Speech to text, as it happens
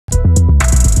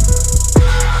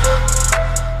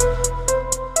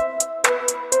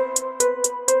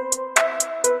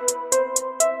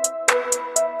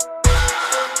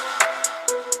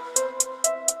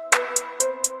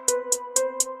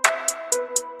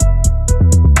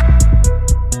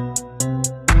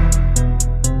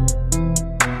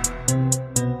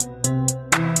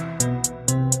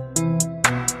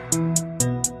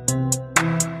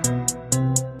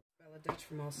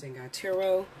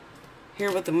Tarot.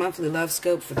 Here with the monthly love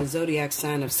scope for the zodiac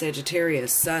sign of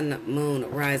Sagittarius, Sun, Moon,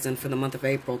 Rising for the month of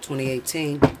April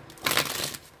 2018.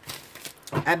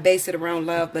 I base it around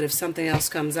love, but if something else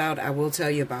comes out, I will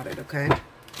tell you about it, okay?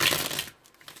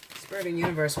 Spirit and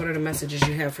Universe, what are the messages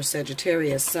you have for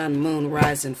Sagittarius, Sun, Moon,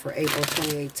 Rising for April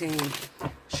 2018?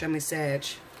 Show me, Sag.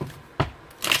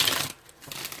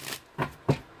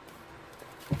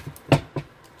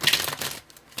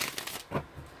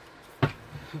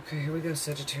 Okay, here we go,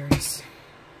 Sagittarius.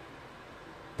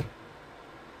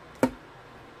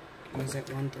 What is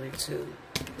that? 1, 3, 2.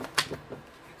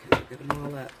 Okay, get them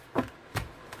all up.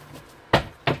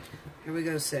 Here we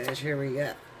go, Sag. Here we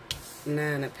go.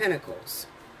 9 of Pentacles.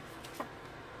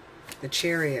 The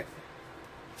Chariot.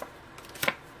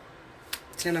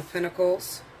 10 of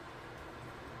Pentacles.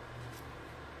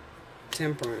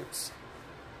 Temperance.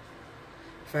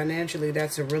 Financially,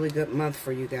 that's a really good month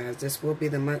for you guys. This will be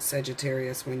the month,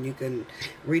 Sagittarius, when you can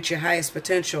reach your highest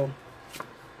potential.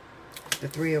 The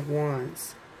 3 of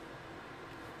Wands.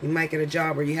 You might get a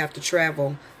job where you have to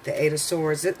travel. The 8 of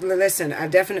Swords. Listen, I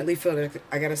definitely feel it.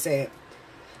 I gotta say it.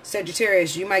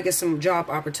 Sagittarius, you might get some job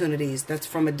opportunities that's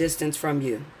from a distance from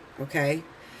you. Okay?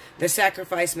 The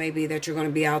sacrifice may be that you're going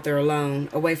to be out there alone,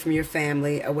 away from your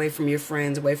family, away from your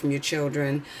friends, away from your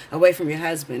children, away from your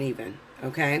husband even.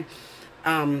 Okay?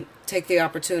 Take the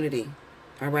opportunity.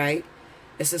 All right?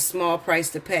 It's a small price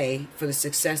to pay for the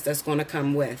success that's going to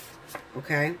come with.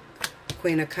 Okay?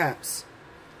 Queen of Cups.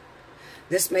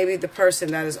 This may be the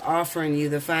person that is offering you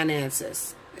the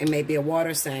finances. It may be a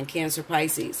water sign, Cancer,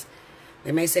 Pisces.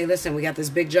 They may say, listen, we got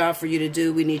this big job for you to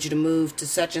do. We need you to move to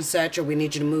such and such, or we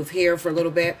need you to move here for a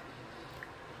little bit.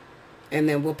 And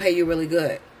then we'll pay you really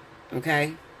good.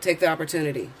 Okay? Take the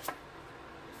opportunity.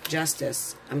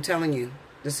 Justice. I'm telling you,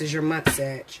 this is your month,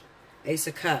 Sag. Ace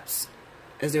of Cups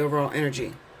is the overall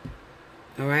energy.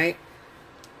 All right?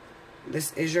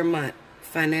 This is your month.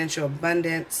 Financial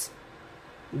abundance.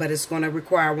 But it's going to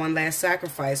require one last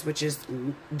sacrifice, which is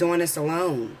doing this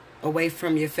alone. Away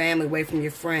from your family, away from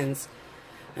your friends.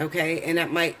 Okay? And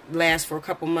that might last for a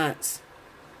couple months.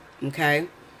 Okay?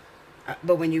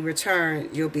 But when you return,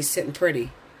 you'll be sitting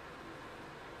pretty.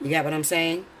 You got what I'm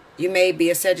saying? You may be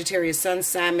a Sagittarius sun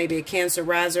sign, maybe a Cancer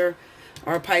riser,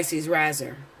 or a Pisces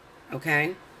riser.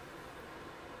 Okay?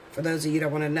 For those of you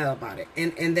that want to know about it.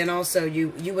 And then also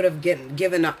you would have been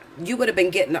getting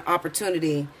the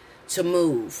opportunity to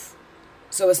move.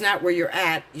 So it's not where you're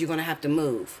at, you're going to have to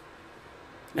move.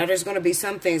 Now there's going to be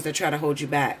some things that try to hold you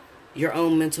back. Your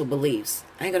own mental beliefs.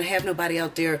 I ain't going to have nobody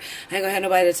out there. I ain't going to have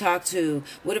nobody to talk to.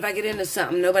 What if I get into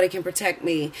something? Nobody can protect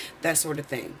me. That sort of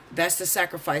thing. That's the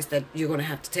sacrifice that you're going to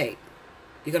have to take.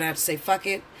 You're going to have to say, fuck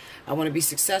it. I want to be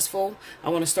successful. I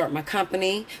want to start my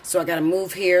company. So I got to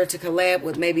move here to collab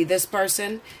with maybe this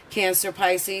person. Cancer,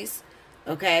 Pisces.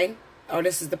 Okay? Or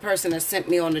this is the person that sent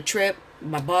me on the trip.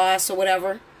 My boss or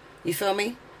whatever. You feel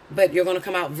me? But you're going to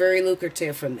come out very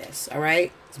lucrative from this. All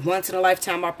right? It's once in a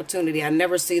lifetime opportunity. I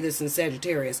never see this in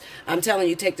Sagittarius. I'm telling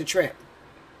you, take the trip.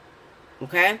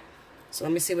 Okay? So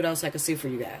let me see what else I can see for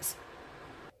you guys.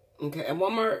 Okay, and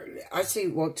one more. I see,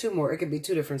 well, 2 more. It could be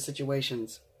 2 different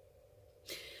situations.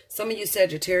 Some of you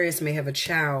Sagittarius may have a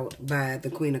child by the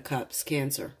Queen of Cups,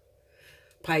 Cancer.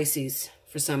 Pisces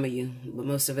for some of you, but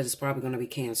most of it is probably going to be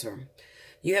Cancer.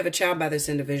 You have a child by this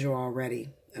individual already.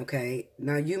 Okay?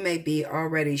 Now, you may be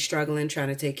already struggling trying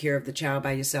to take care of the child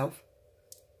by yourself.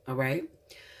 All right.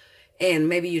 And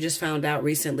maybe you just found out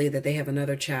recently that they have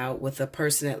another child with a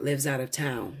person that lives out of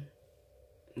town.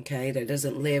 Okay. That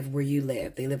doesn't live where you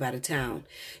live. They live out of town.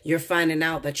 You're finding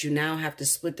out that you now have to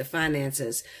split the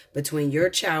finances between your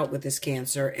child with this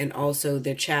Cancer and also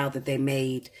their child that they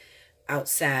made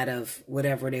outside of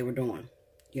whatever they were doing.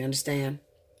 You understand?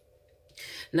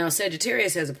 Now,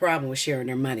 Sagittarius has a problem with sharing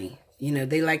their money. You know,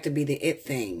 they like to be the it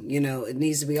thing. You know, it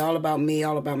needs to be all about me,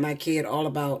 all about my kid, all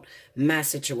about my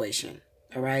situation.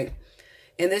 All right?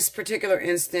 In this particular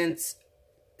instance,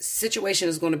 situation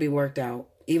is going to be worked out,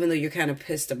 even though you're kind of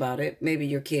pissed about it. Maybe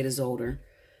your kid is older,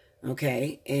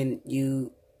 okay? And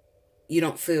you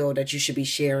don't feel that you should be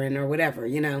sharing or whatever,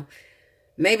 you know?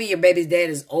 Maybe your baby's dad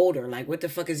is older. Like, what the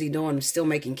fuck is he doing? Still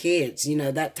making kids, you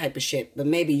know, that type of shit. But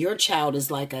maybe your child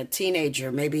is like a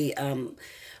teenager, maybe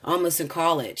almost in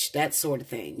college, that sort of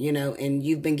thing, you know, and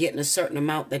you've been getting a certain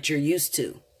amount that you're used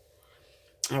to.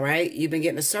 All right? You've been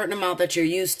getting a certain amount that you're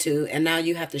used to, and now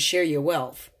you have to share your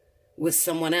wealth with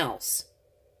someone else.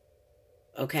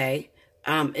 Okay?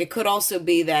 It could also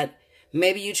be that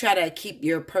maybe you try to keep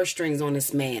your purse strings on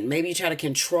this man. Maybe you try to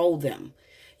control them.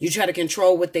 You try to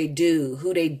control what they do,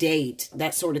 who they date,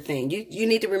 that sort of thing. You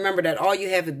need to remember that all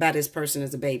you have about this person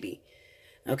is a baby.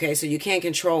 Okay, so you can't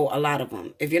control a lot of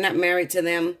them. If you're not married to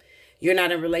them, you're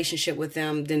not in a relationship with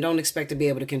them, then don't expect to be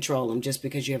able to control them just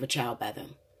because you have a child by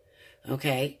them.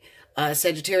 Okay?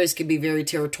 Sagittarius can be very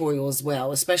territorial as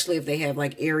well, especially if they have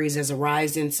like Aries as a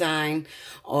rising sign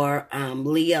or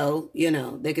Leo. You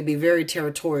know, they could be very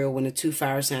territorial when the two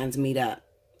fire signs meet up,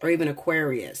 or even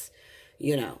Aquarius,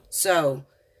 you know. So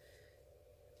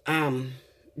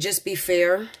just be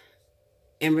fair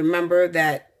and remember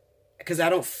that, because I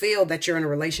don't feel that you're in a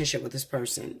relationship with this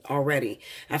person already.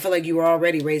 I feel like you were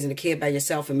already raising a kid by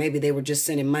yourself, and maybe they were just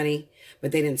sending money,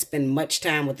 but they didn't spend much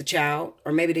time with the child.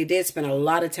 Or maybe they did spend a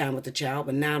lot of time with the child,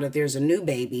 but now that there's a new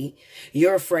baby,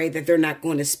 you're afraid that they're not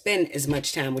going to spend as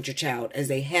much time with your child as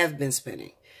they have been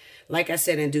spending. Like I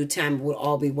said, in due time, it will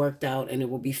all be worked out, and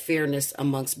it will be fairness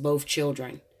amongst both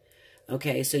children.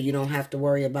 Okay, so you don't have to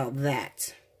worry about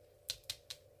that.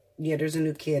 Yeah, there's a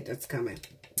new kid that's coming.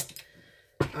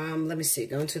 Let me see.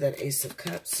 Go into that Ace of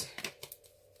Cups.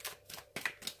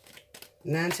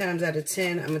 9 times out of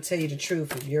 10, I'm going to tell you the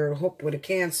truth. If you're hooked with a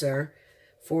Cancer,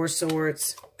 4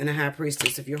 Swords, and a High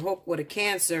Priestess. If you're hooked with a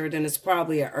Cancer, then it's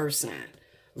probably an Earth sign.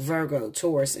 Virgo,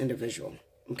 Taurus individual.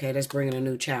 Okay, that's bringing a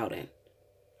new child in.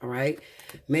 All right?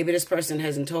 Maybe this person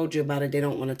hasn't told you about it. They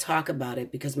don't want to talk about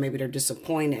it because maybe they're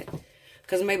disappointed.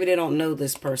 Because maybe they don't know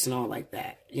this person all like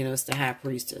that. You know, it's the High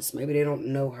Priestess. Maybe they don't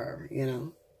know her, you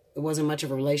know. It wasn't much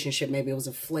of a relationship. Maybe it was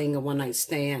a fling, a one-night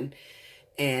stand.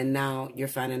 And now you're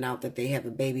finding out that they have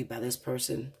a baby by this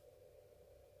person.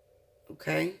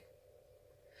 Okay?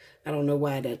 I don't know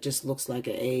why that just looks like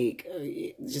an egg.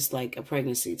 Just like a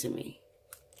pregnancy to me.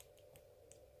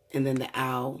 And then the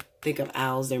owl. Think of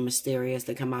owls. They're mysterious.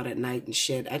 They come out at night and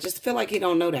shit. I just feel like he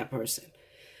don't know that person.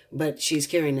 But she's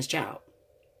carrying this child.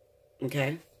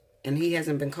 Okay? And he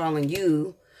hasn't been calling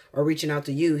you or reaching out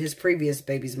to you, his previous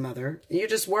baby's mother. And you're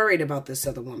just worried about this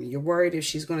other woman. You're worried if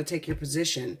she's going to take your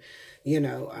position. You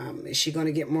know, is she going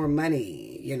to get more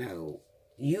money? You know,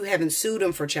 you haven't sued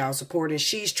him for child support, and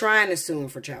she's trying to sue him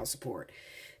for child support.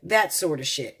 That sort of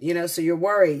shit, you know. So you're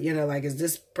worried, you know, like, is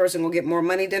this person going to get more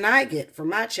money than I get for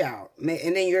my child? And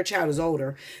then your child is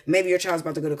older. Maybe your child's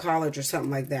about to go to college or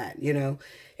something like that, you know.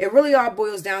 It really all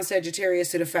boils down,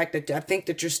 Sagittarius, to the fact that I think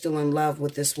that you're still in love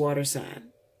with this water sign.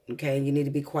 Okay, you need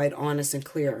to be quite honest and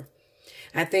clear.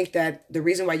 I think that the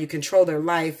reason why you control their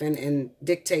life and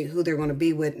dictate who they're going to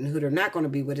be with and who they're not going to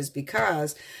be with is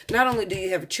because not only do you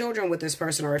have children with this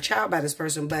person or a child by this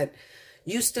person, but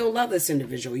you still love this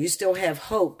individual. You still have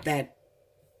hope that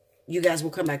you guys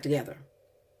will come back together.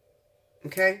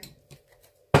 Okay?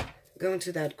 Go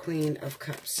into that Queen of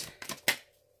Cups.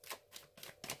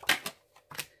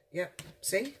 Yep.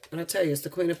 See? And I'll tell you, it's the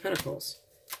Queen of Pentacles.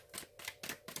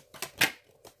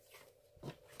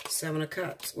 7 of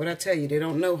Cups. What I tell you, they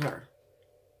don't know her.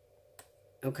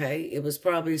 Okay? It was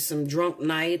probably some drunk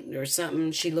night or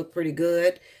something. She looked pretty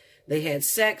good. They had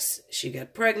sex. She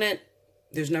got pregnant.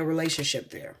 There's no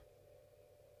relationship there.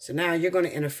 So now you're going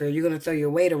to interfere. You're going to throw your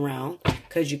weight around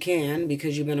because you can,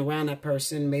 because you've been around that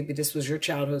person. Maybe this was your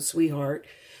childhood sweetheart.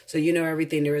 So you know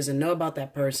everything there is to know about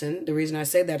that person. The reason I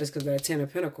say that is because of that 10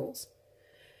 of Pentacles.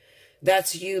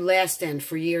 That's you lasting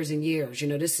for years and years. You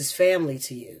know, this is family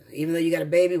to you. Even though you got a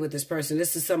baby with this person,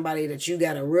 this is somebody that you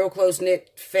got a real close-knit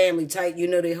family tight. You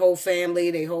know their whole family.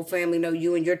 Their whole family know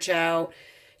you and your child.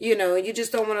 You know, you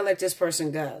just don't want to let this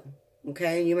person go.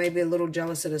 Okay? You may be a little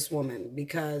jealous of this woman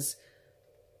because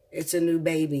it's a new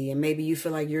baby. And maybe you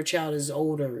feel like your child is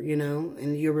older, you know.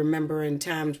 And you're remembering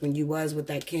times when you was with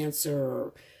that Cancer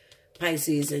or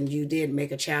Pisces and you did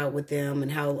make a child with them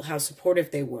and how supportive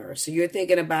they were. So you're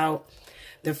thinking about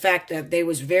the fact that they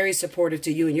was very supportive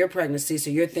to you in your pregnancy.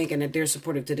 So you're thinking that they're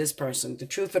supportive to this person. The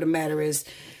truth of the matter is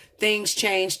things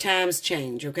change, times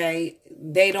change, okay?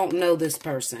 They don't know this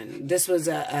person. This was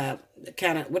a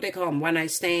kind of, what they call them,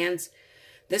 one-night stands.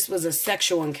 This was a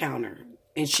sexual encounter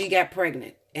and she got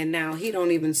pregnant. And now he don't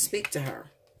even speak to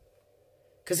her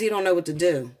because he don't know what to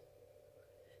do.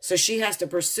 So she has to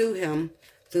pursue him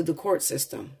through the court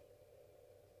system.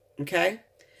 Okay?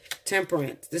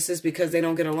 Temperance. This is because they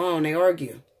don't get along. They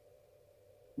argue.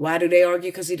 Why do they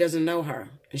argue? Because he doesn't know her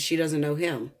and she doesn't know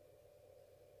him.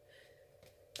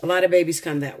 A lot of babies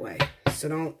come that way. So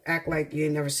don't act like you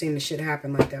ain't never seen the shit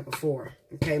happen like that before.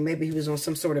 Okay? Maybe he was on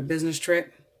some sort of business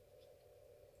trip.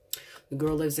 The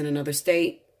girl lives in another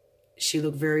state. She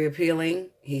looked very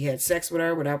appealing. He had sex with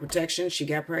her without protection. She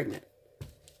got pregnant.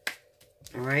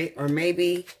 All right? Or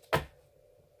maybe,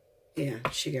 yeah,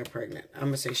 she got pregnant. I'm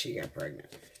going to say she got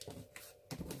pregnant.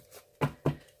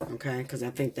 Okay? Because I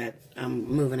think that I'm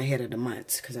moving ahead of the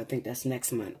months. Because I think that's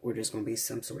next month where there's going to be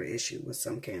some sort of issue with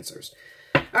some Cancers.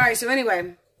 All right, so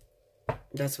anyway,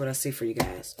 that's what I see for you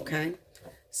guys. Okay?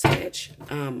 Sag.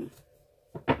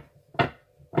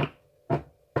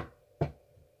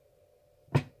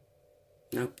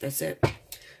 Nope, that's it.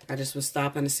 I just was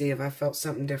stopping to see if I felt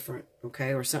something different,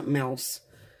 okay, or something else.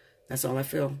 That's all I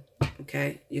feel,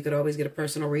 okay? You could always get a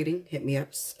personal reading. Hit me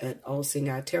up at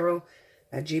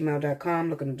Allseeingeyetarot@gmail.com.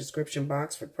 Look in the description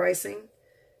box for pricing,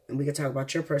 and we can talk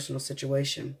about your personal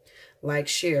situation. Like,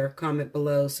 share, comment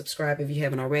below, subscribe if you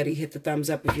haven't already. Hit the thumbs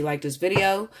up if you like this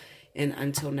video, and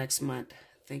until next month,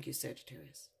 thank you,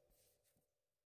 Sagittarius.